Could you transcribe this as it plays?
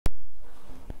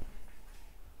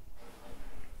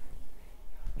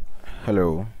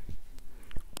Hello,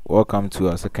 welcome to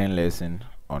our second lesson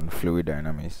on fluid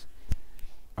dynamics.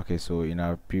 Okay, so in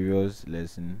our previous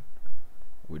lesson,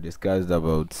 we discussed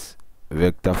about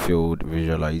vector field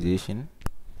visualization,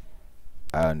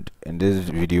 and in this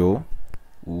video,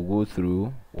 we'll go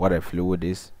through what a fluid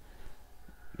is,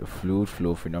 the fluid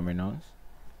flow phenomenon,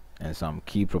 and some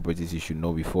key properties you should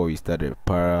know before we start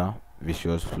a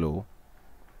viscous flow.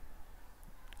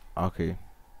 Okay,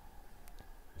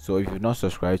 so if you've not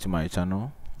subscribed to my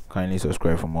channel, kindly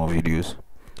subscribe for more videos.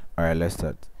 Alright, let's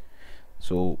start.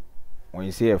 So when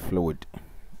you say a fluid,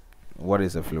 what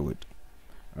is a fluid?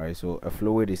 Alright, so a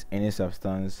fluid is any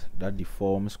substance that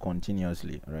deforms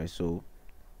continuously. Alright, so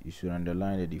you should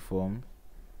underline the deform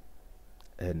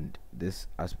and this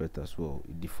aspect as well.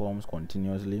 It deforms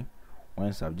continuously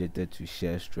when subjected to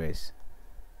shear stress.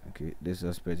 Okay, this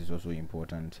aspect is also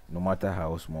important, no matter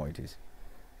how small it is,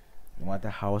 no matter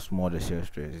how small the shear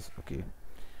stress is. Okay,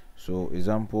 so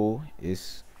example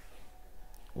is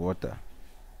water.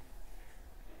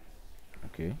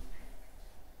 Okay,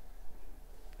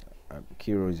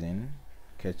 kerosene,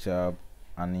 ketchup,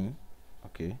 honey,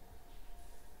 okay,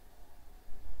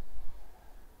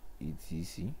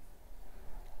 etc.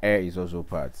 Air is also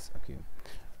parts. Okay,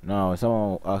 now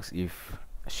someone will ask if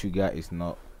sugar is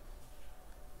not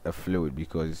a fluid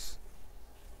because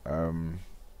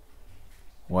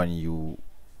when you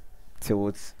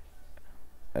tilt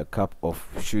a cup of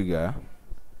sugar,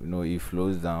 it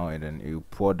flows down and then you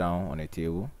pour down on a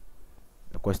table.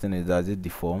 The question is, does it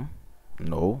deform?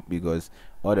 No, because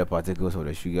all the particles of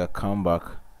the sugar come back,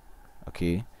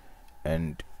 okay,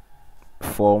 and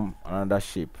form another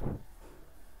shape.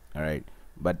 All right,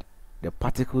 but the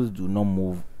particles do not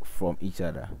move from each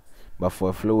other. But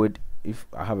for a fluid, if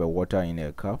I have a water in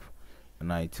a cup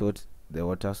and I tilt the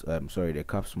the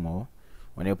cup small,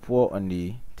 when I pour on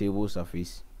the table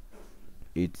surface,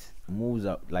 it moves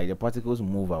out, like the particles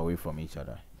move away from each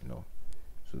other.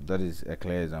 So that is a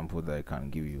clear example that I can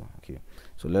give you. Okay,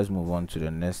 so let's move on to the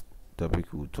next topic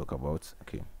we'll talk about.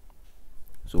 Okay,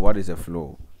 so what is a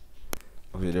flow?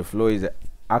 Okay, the flow is the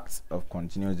act of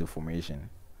continuous deformation.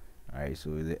 Alright, so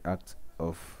the act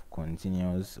of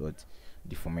continuous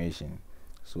deformation.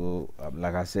 So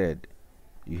like I said,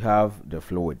 you have the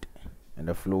fluid, and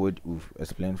the fluid, we've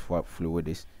explained what fluid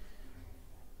is.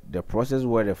 The process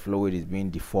where the fluid is being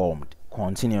deformed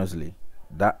continuously,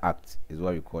 that act is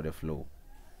what we call the flow.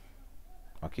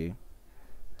 Okay,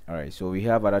 all right, so we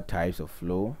have other types of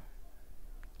flow.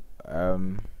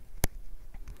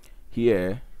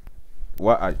 Here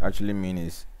what I actually mean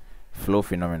is flow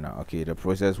phenomena. Okay, the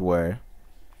process where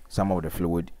some of the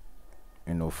fluid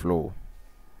flow,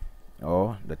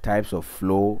 or the types of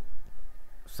flow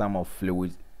some of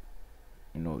fluids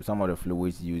some of the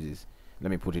fluids uses.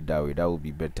 Let me put it that way, that would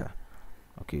be better.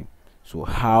 Okay, so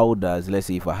how does, let's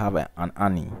say if I have an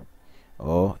honey,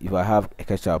 or if I have a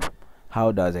ketchup,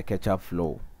 how does a ketchup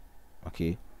flow?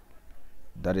 Okay,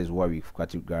 that is what we've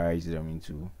categorized them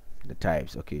into the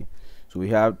types. Okay, so we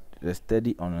have the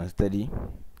steady and unsteady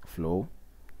flow,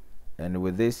 and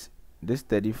with this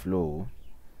steady flow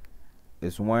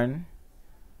is when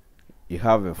you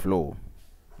have a flow,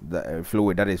 the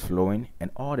fluid that is flowing, and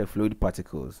all the fluid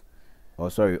particles, all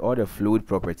the fluid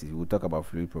properties, we'll talk about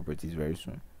fluid properties very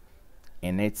soon,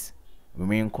 and it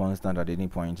remain constant at any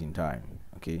point in time.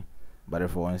 Okay, but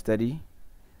for unsteady,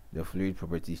 the fluid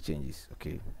properties changes.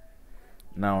 Okay,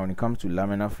 now when it comes to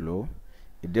laminar flow,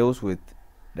 it deals with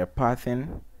the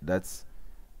pattern that's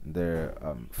the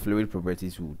fluid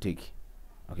properties will take.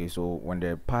 Okay, so when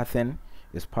the pattern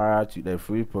is parallel to the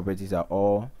fluid properties are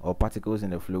all, or particles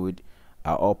in the fluid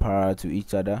are all parallel to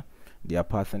each other, their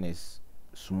pattern is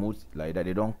smooth like that,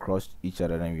 they don't cross each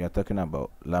other, then we are talking about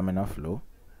laminar flow.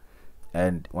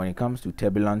 And when it comes to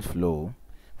turbulent flow,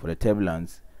 for the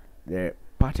turbulence, the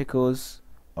particles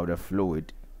of the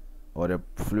fluid, or the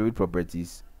fluid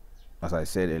properties, as I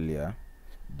said earlier,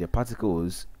 the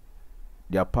particles,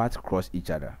 their paths cross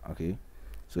each other. Okay,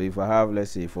 so if I have,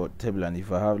 let's say for turbulence,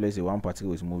 if I have, let's say one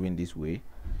particle is moving this way,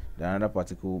 the another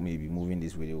particle may be moving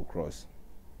this way, they will cross.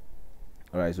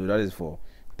 All right, so that is for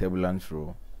turbulent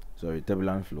flow.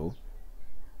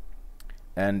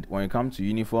 And when it comes to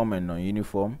uniform and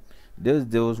non-uniform, this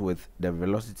deals with the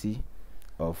velocity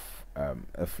of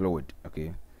a fluid.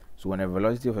 Okay, so when the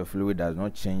velocity of a fluid does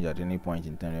not change at any point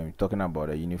in time, we're talking about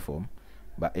a uniform.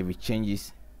 But if it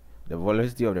changes, the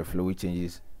velocity of the fluid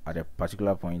changes at a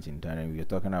particular point in time, and we're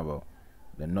talking about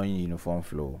the non-uniform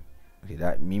flow. Okay,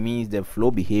 that means the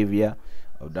flow behavior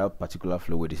of that particular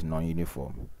fluid is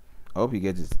non-uniform. I hope you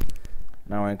get it.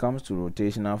 Now when it comes to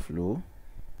rotational flow,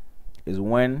 is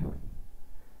when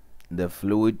the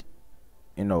fluid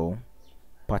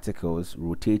particles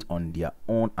rotate on their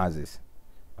own axis.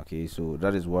 Okay, so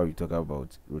that is what we talk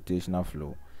about rotational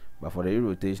flow. But for the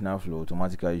irrotational flow,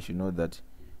 automatically you should know that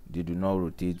they do not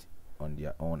rotate on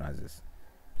their own axis.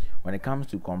 When it comes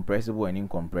to compressible and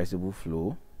incompressible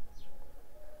flow,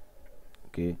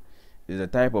 okay, is a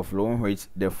type of flow in which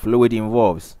the fluid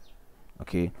involves,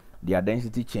 okay, their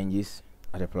density changes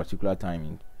at a particular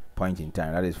point in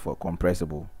time. That is for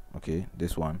compressible, okay,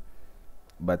 this one.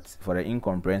 But for the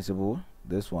incompressible,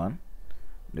 this one,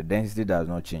 the density does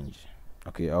not change.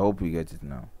 Okay, I hope you get it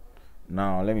now.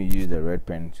 Now let me use the red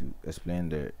pen to explain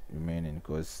the remaining,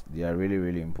 because they are really,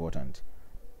 really important.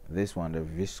 This one, the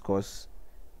viscous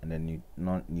and the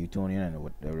non-Newtonian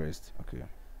and the rest. Okay,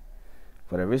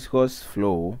 for the viscous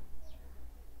flow,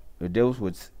 it deals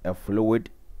with a fluid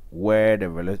where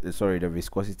the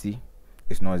viscosity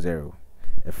is not zero.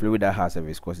 A fluid that has a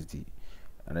viscosity.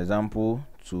 An example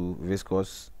to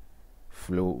viscous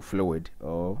fluid,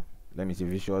 or let me say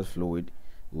viscous fluid,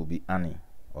 will be honey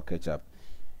or ketchup.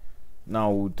 Now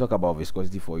we'll talk about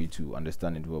viscosity for you to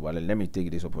understand it well, but let me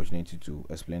take this opportunity to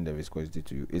explain the viscosity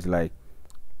to you. It's like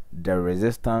the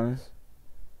resistance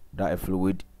that a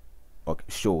fluid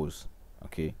shows,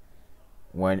 okay,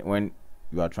 when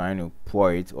you are trying to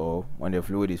pour it, or when the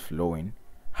fluid is flowing,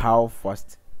 how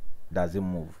fast does it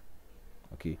move?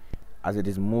 Okay, as it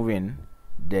is moving,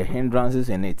 the hindrances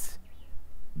in it,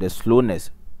 the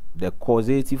slowness, the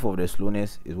causative of the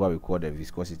slowness is what we call the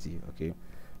viscosity. Okay,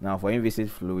 now for inviscid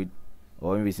fluid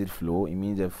or inviscid flow, it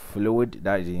means the fluid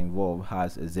that is involved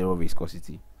has a zero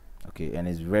viscosity. Okay, and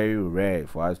it's very rare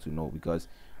for us to know, because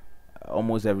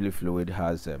almost every fluid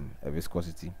has a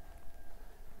viscosity.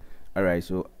 All right,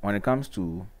 so when it comes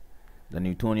to the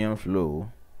Newtonian flow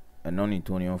and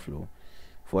non-Newtonian flow,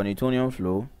 for Newtonian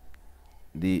flow,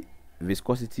 the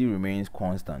viscosity remains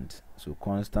constant. So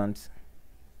constant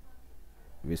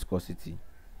viscosity.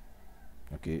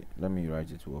 Okay, let me write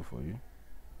it well for you.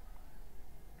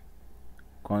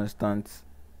 Constant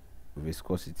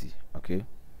viscosity. Okay,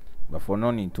 but for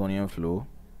non-Newtonian flow,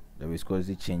 the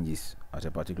viscosity changes at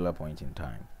a particular point in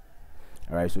time.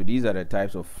 All right, so these are the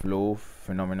types of flow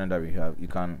phenomena that we have. You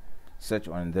can search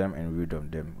on them and read on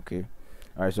them. Okay,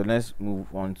 all right, so let's move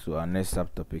on to our next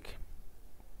subtopic.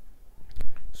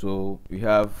 So we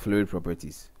have fluid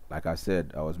properties. Like I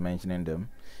said, I was mentioning them,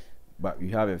 but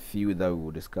we have a few that we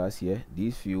will discuss here.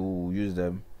 These few, we'll use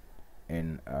them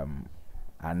in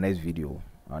our next video.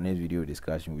 Our next video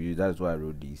discussion. That's why I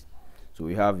wrote these. So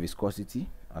we have viscosity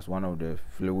as one of the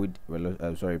fluid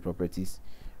properties.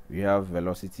 We have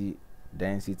velocity,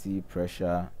 density,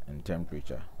 pressure, and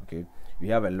temperature. Okay, we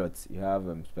have a lot. You have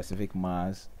specific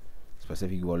mass,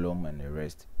 specific volume, and the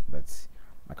rest. But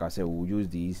like I said, we'll use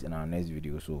these in our next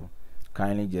video, so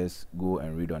kindly just go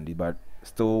and read on this. But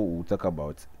still, we'll talk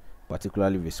about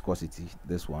particularly viscosity,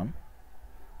 this one,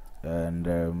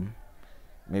 and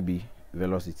maybe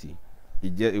velocity.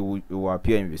 It will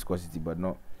appear in viscosity, but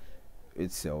not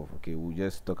itself. Okay, we'll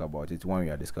just talk about it when we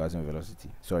are discussing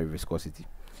viscosity.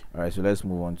 All right, so let's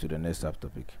move on to the next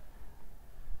subtopic.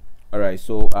 All right,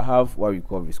 so I have what we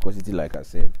call viscosity. Like I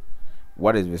said,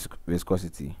 what is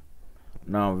viscosity?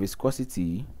 Now,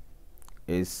 viscosity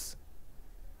is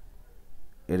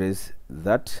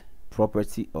that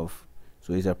property of,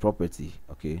 so it's a property.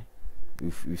 Okay,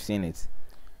 we've seen it.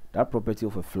 That property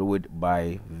of a fluid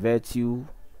by virtue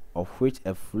of which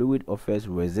a fluid offers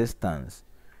resistance.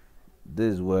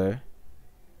 This is where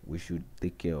we should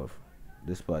take care of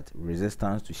this part.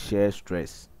 Resistance to shear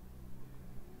stress.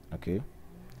 Okay,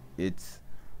 it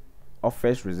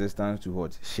offers resistance to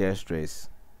what? Shear stress.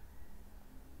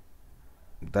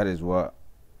 That is what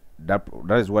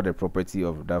the property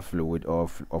of that fluid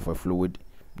of a fluid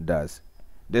does.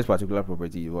 This particular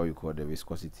property is what we call the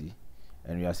viscosity,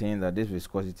 and we are saying that this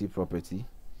viscosity property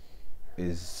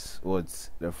is what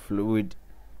the fluid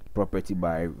property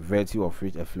by virtue of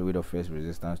which a fluid offers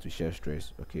resistance to shear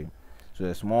stress. Okay, so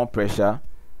the small pressure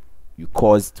you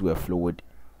cause to a fluid,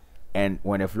 and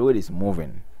when a fluid is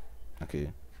moving,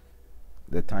 okay,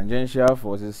 the tangential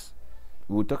forces,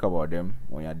 we'll talk about them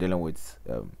when you're dealing with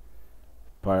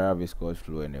para-viscous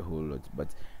flow and a whole lot. But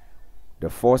the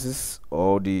forces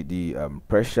or the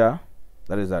pressure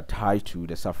that is attached to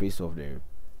the surface of the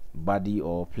body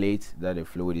or plate that the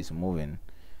fluid is moving,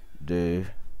 the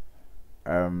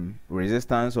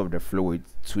resistance of the fluid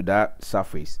to that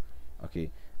surface.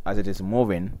 Okay, as it is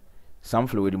moving, some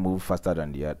fluid move faster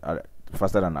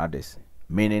than others,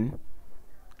 meaning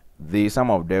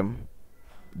some of them,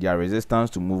 their resistance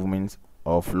to movement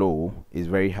or flow is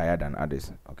very higher than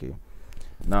others. Okay,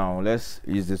 now let's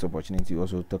use this opportunity to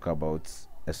also talk about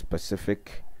a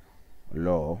specific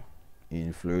law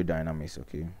in fluid dynamics.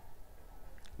 Okay,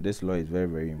 this law is very,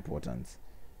 very important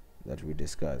that we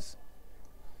discuss.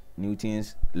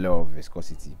 Newton's law of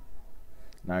viscosity.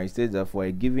 Now it says that for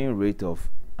a given rate of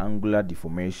angular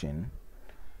deformation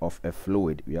of a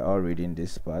fluid, we are all reading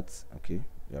this part. Okay,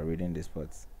 we are reading this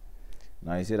part.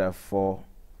 Now it said that for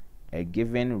a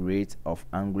given rate of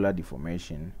angular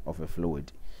deformation of a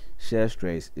fluid, shear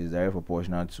stress is directly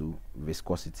proportional to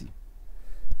viscosity.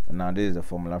 And now this is the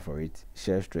formula for it.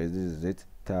 Shear stress, this is it,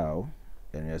 tau,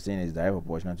 and we are saying it's directly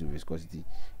proportional to viscosity,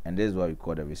 and this is what we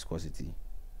call the viscosity.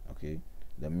 Okay,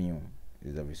 the mu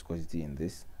is the viscosity in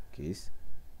this case.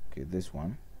 Okay, this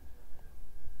one.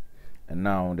 And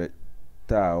now the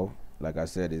tau, like I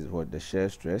said, is what the shear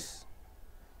stress.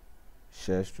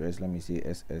 Shear stress, let me say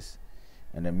SS.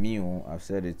 And the mu, I've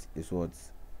said it is what?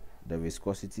 The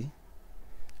viscosity.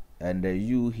 And the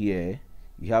u here,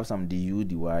 we have some du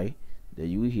dy. The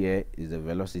u here is the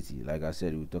velocity. Like I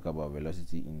said, we'll talk about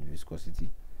velocity in viscosity.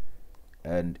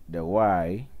 And the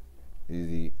y is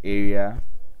the area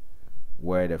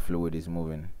where the fluid is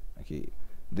moving. Okay, in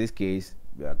this case,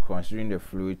 we are considering the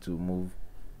fluid to move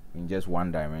in just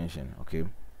one dimension. Okay,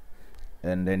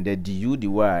 and then the du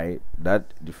dy,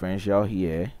 that differential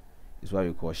here, is what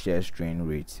we call shear strain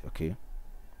rate. Okay,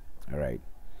 all right,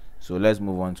 so let's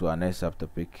move on to our next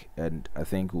subtopic, and I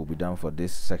think we'll be done for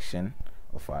this section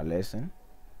of our lesson.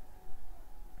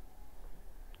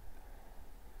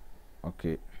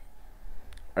 Okay,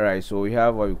 all right, so we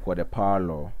have what we call the power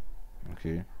law.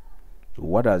 Okay, so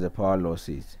what does the power law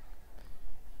say?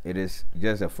 It is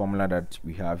just a formula that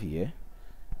we have here.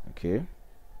 Okay,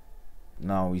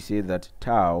 now we say that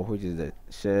tau, which is the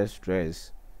shear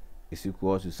stress, is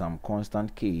equal to some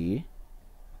constant k,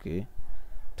 okay,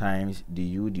 times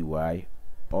du dy,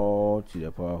 all to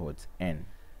the power of n.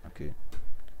 Okay,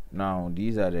 now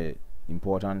these are the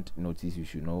important notices you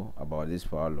should know about this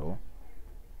power law.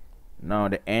 Now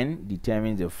the n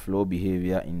determines the flow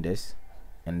behavior index,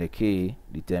 and the k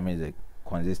determines the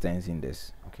consistency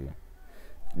index. Okay,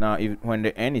 now when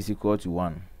the n is equal to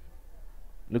 1,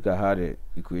 look at how the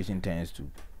equation turns to.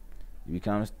 It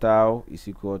becomes tau is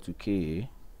equal to k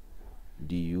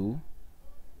du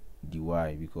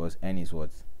dy, because n is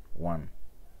what? 1.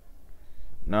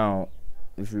 Now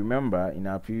if you remember, in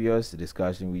our previous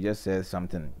discussion, we just said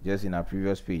something just in our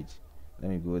previous page. Let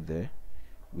me go there.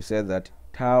 We said that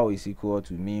tau is equal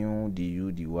to mu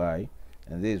du dy,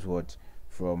 and this is what?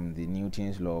 From the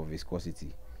Newton's law of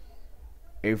viscosity.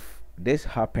 If this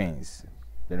happens,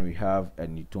 then we have a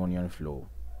Newtonian flow.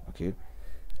 Okay,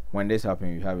 when this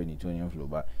happens, you have a Newtonian flow.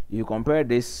 But if you compare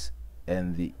this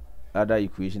and the other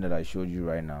equation that I showed you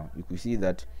right now, you could see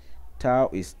that tau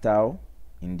is tau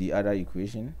in the other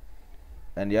equation,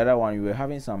 and the other one, you were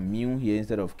having some mu here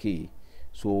instead of k.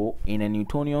 So in a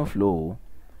Newtonian flow,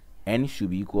 n should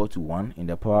be equal to 1 in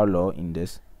the power law in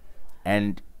this,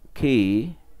 and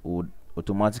k would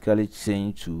automatically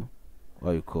change to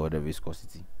what we call the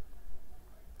viscosity.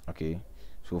 Okay,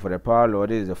 so for the power law,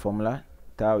 this is the formula.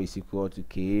 Tau is equal to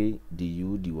k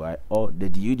du dy, or the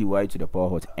du dy to the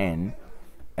power of n,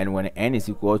 and when n is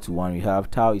equal to 1, we have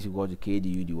tau is equal to k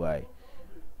du dy.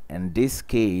 In this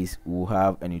case, we'll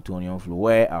have a Newtonian flow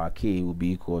where our k will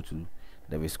be equal to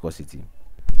the viscosity.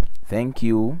 Thank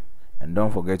you, and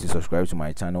don't forget to subscribe to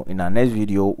my channel. In our next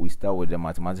video, we start with the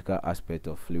mathematical aspect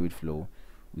of fluid flow.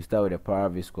 We start with the power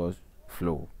viscous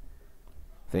flow.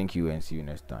 Thank you, and see you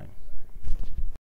next time.